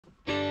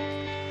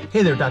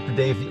Hey there, Dr.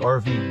 Dave, the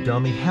RV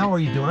Dummy. How are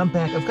you doing? I'm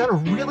back. I've got a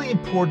really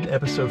important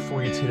episode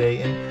for you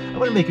today, and I'm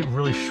going to make it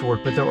really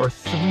short, but there are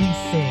 3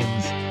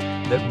 things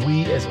that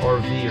we as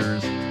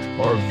RVers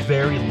are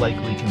very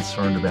likely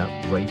concerned about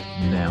right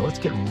now. Let's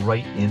get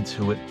right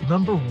into it.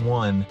 Number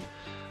 1,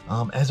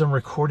 as I'm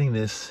recording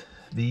this,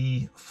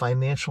 the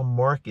financial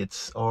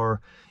markets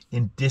are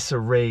in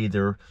disarray.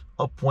 They're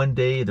up one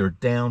day, they're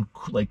down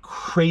like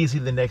crazy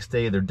the next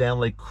day, they're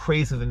down like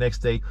crazy the next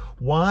day.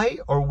 Why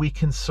are we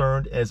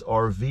concerned as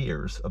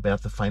RVers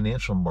about the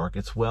financial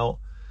markets?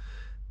 Well,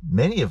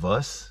 many of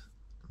us,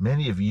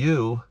 many of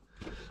you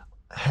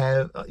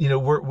have,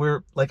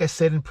 we're like I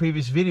said in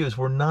previous videos,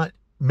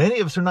 many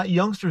of us are not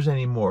youngsters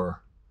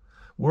anymore.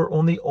 We're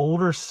on the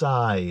older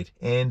side.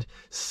 And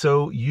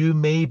so you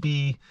may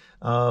be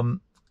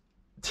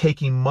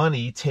taking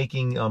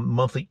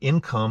monthly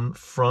income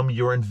from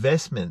your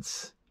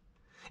investments.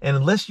 And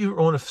unless you're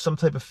on some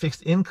type of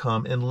fixed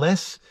income,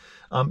 unless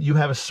you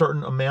have a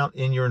certain amount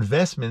in your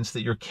investments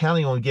that you're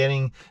counting on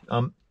getting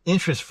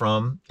interest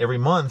from every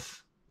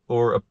month,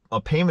 or a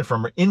payment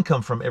from, or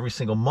income from every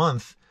single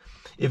month,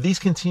 if these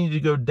continue to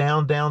go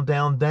down, down,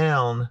 down,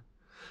 down,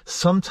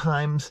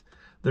 sometimes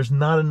there's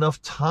not enough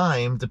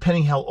time,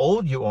 depending how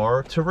old you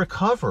are, to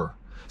recover.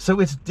 So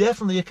it's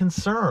definitely a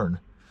concern.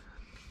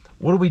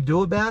 What do we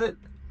do about it?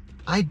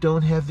 I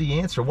don't have the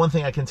answer. One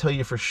thing I can tell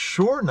you for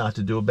sure not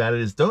to do about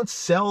it is don't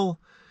sell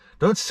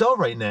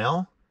right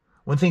now.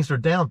 When things are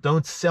down,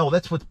 don't sell.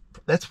 That's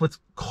what's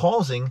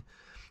causing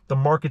the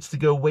markets to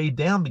go way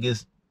down,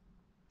 because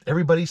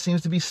everybody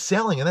seems to be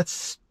selling, and that's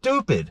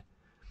stupid.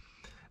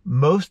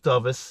 Most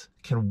of us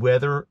can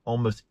weather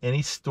almost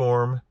any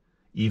storm,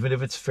 even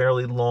if it's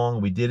fairly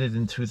long. We did it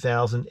in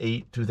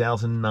 2008,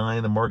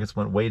 2009. The markets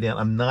went way down.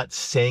 I'm not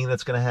saying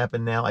that's going to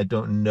happen now. I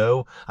don't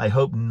know. I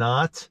hope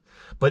not.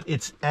 But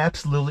it's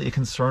absolutely a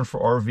concern for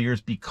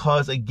RVers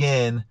because,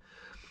 again,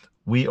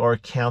 we are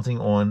counting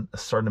on a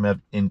certain amount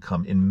of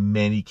income in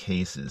many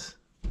cases.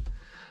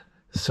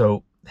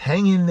 So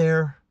hang in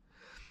there.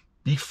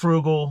 Be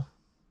frugal.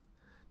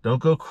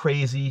 Don't go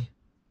crazy.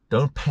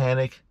 Don't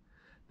panic.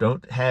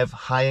 Don't have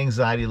high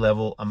anxiety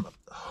level. I'm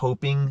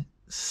hoping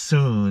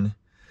soon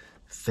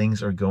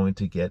things are going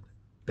to get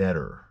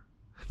better.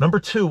 Number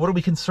 2, what are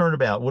we concerned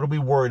about? What are we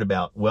worried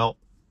about? Well,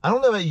 I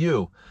don't know about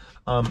you.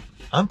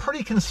 I'm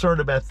pretty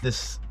concerned about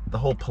the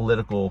whole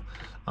political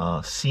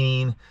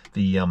scene,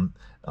 the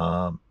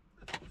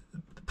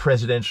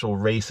presidential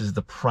races,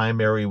 the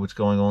primary, what's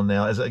going on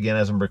now. As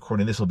I'm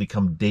recording, this will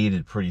become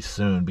dated pretty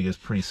soon, because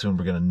pretty soon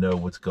we're going to know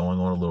what's going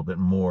on a little bit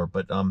more.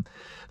 But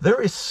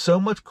there is so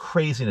much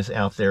craziness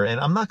out there, and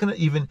I'm not going to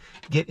even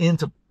get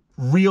into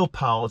real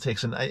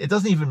politics, and it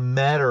doesn't even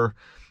matter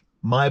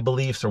my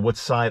beliefs or what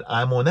side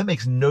I'm on. That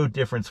makes no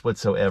difference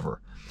whatsoever.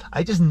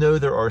 I just know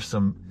there are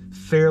some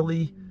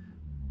fairly,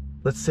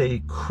 let's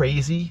say,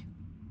 crazy,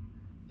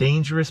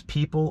 dangerous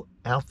people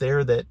out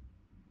there that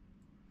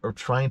are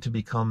trying to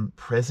become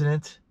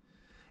president,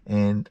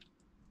 and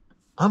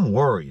I'm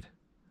worried.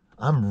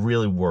 I'm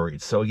really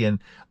worried. So again,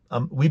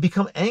 we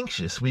become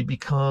anxious. We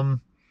become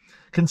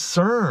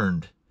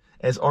concerned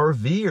as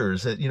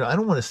RVers. I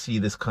don't want to see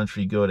this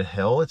country go to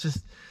hell. It's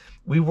just,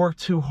 we work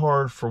too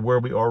hard for where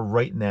we are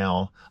right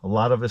now. A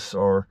lot of us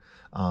are,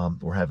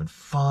 we're having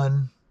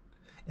fun.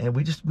 And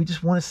we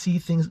just want to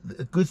see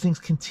good things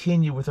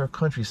continue with our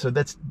country. So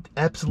that's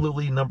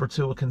absolutely number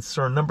 2, a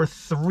concern. Number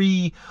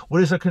 3,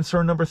 what is our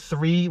concern number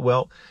 3?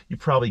 Well, you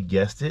probably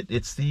guessed it.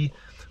 It's the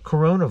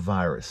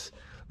coronavirus.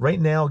 Right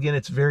now, again,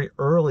 it's very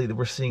early that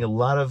we're seeing a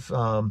lot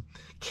of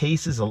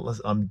cases,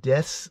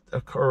 deaths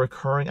are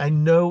occurring. I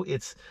know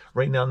it's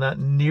right now not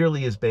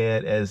nearly as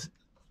bad as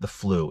the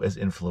flu, as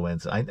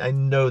influenza. I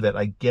know that.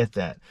 I get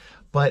that.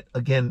 But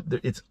again,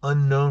 it's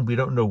unknown. We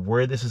don't know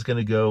where this is going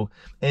to go.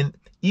 And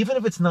even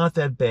if it's not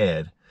that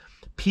bad,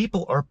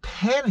 people are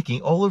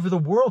panicking all over the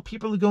world.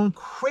 People are going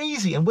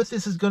crazy. And what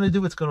this is going to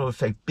do, it's going to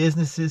affect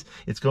businesses.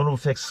 It's going to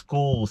affect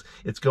schools.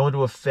 It's going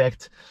to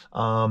affect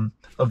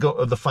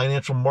the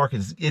financial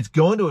markets. It's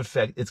going to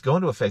affect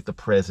the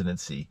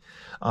presidency.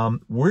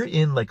 We're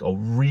in like a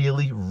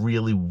really,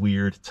 really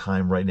weird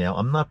time right now.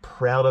 I'm not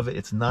proud of it.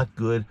 It's not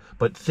good.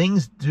 But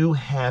things do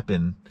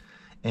happen.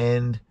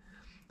 And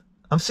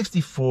I'm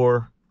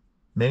 64.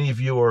 Many of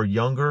you are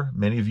younger.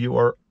 Many of you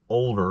are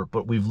older,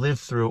 but we've lived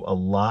through a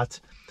lot.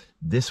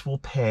 This will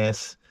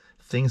pass.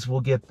 Things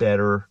will get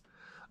better.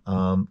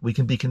 We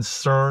can be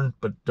concerned,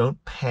 but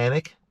don't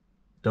panic.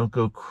 Don't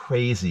go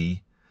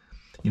crazy.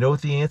 You know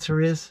what the answer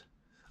is?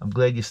 I'm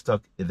glad you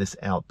stuck this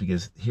out,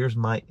 because here's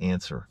my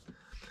answer.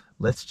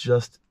 Let's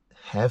just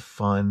have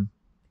fun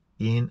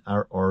in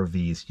our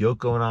RVs.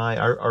 Yoko and I,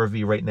 our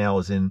RV right now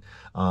is in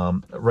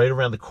right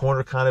around the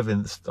corner, kind of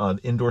in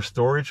indoor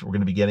storage. We're going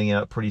to be getting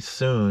out pretty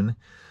soon,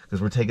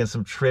 because we're taking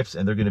some trips,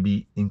 and they're going to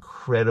be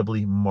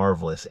incredibly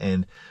marvelous.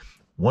 And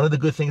one of the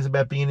good things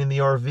about being in the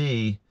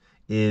RV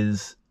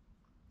is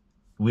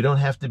we don't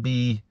have to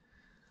be,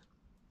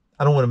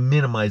 I don't want to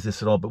minimize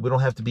this at all, but we don't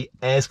have to be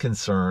as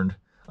concerned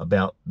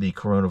about the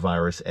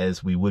coronavirus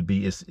as we would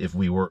be if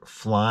we were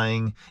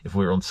flying, if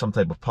we were on some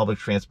type of public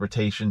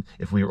transportation,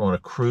 if we were on a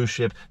cruise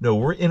ship. No,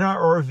 we're in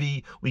our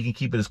RV. We can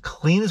keep it as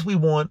clean as we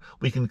want.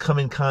 We can come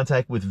in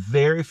contact with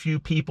very few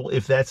people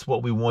if that's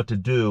what we want to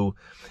do.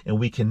 And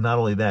we can not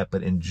only that,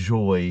 but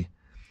enjoy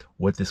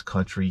what this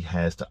country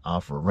has to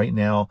offer. Right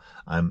now,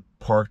 I'm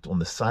parked on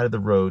the side of the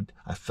road.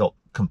 I felt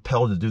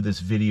compelled to do this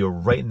video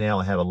right now.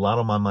 I have a lot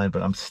on my mind,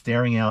 but I'm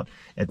staring out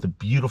at the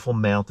beautiful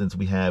mountains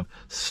we have,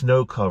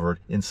 snow covered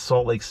in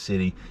Salt Lake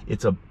City.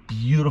 It's a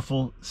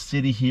beautiful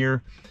city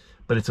here,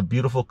 but it's a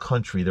beautiful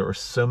country. There are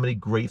so many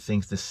great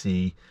things to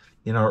see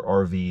in our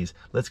RVs.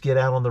 Let's get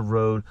out on the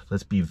road.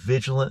 Let's be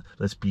vigilant.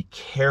 Let's be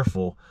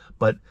careful,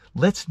 but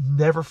let's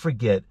never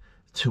forget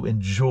to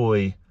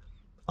enjoy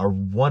our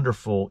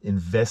wonderful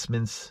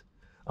investments,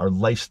 our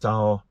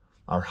lifestyle,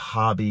 our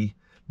hobby.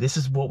 This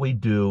is what we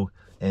do.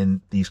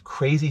 And these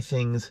crazy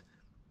things,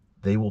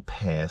 they will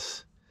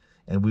pass,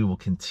 and we will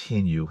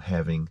continue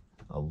having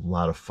a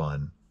lot of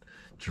fun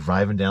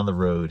driving down the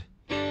road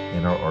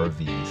in our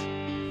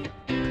RVs.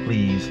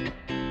 Please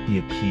be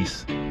at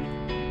peace.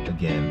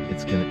 Again,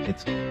 it's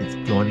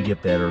going to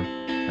get better.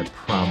 I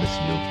promise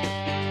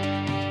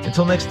you.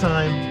 Until next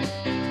time,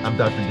 I'm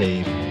Dr.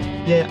 Dave.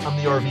 Yeah, I'm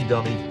the RV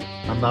dummy.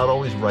 I'm not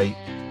always right,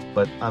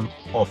 but I'm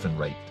often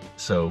right.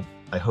 So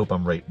I hope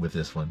I'm right with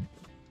this one.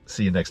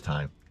 See you next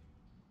time.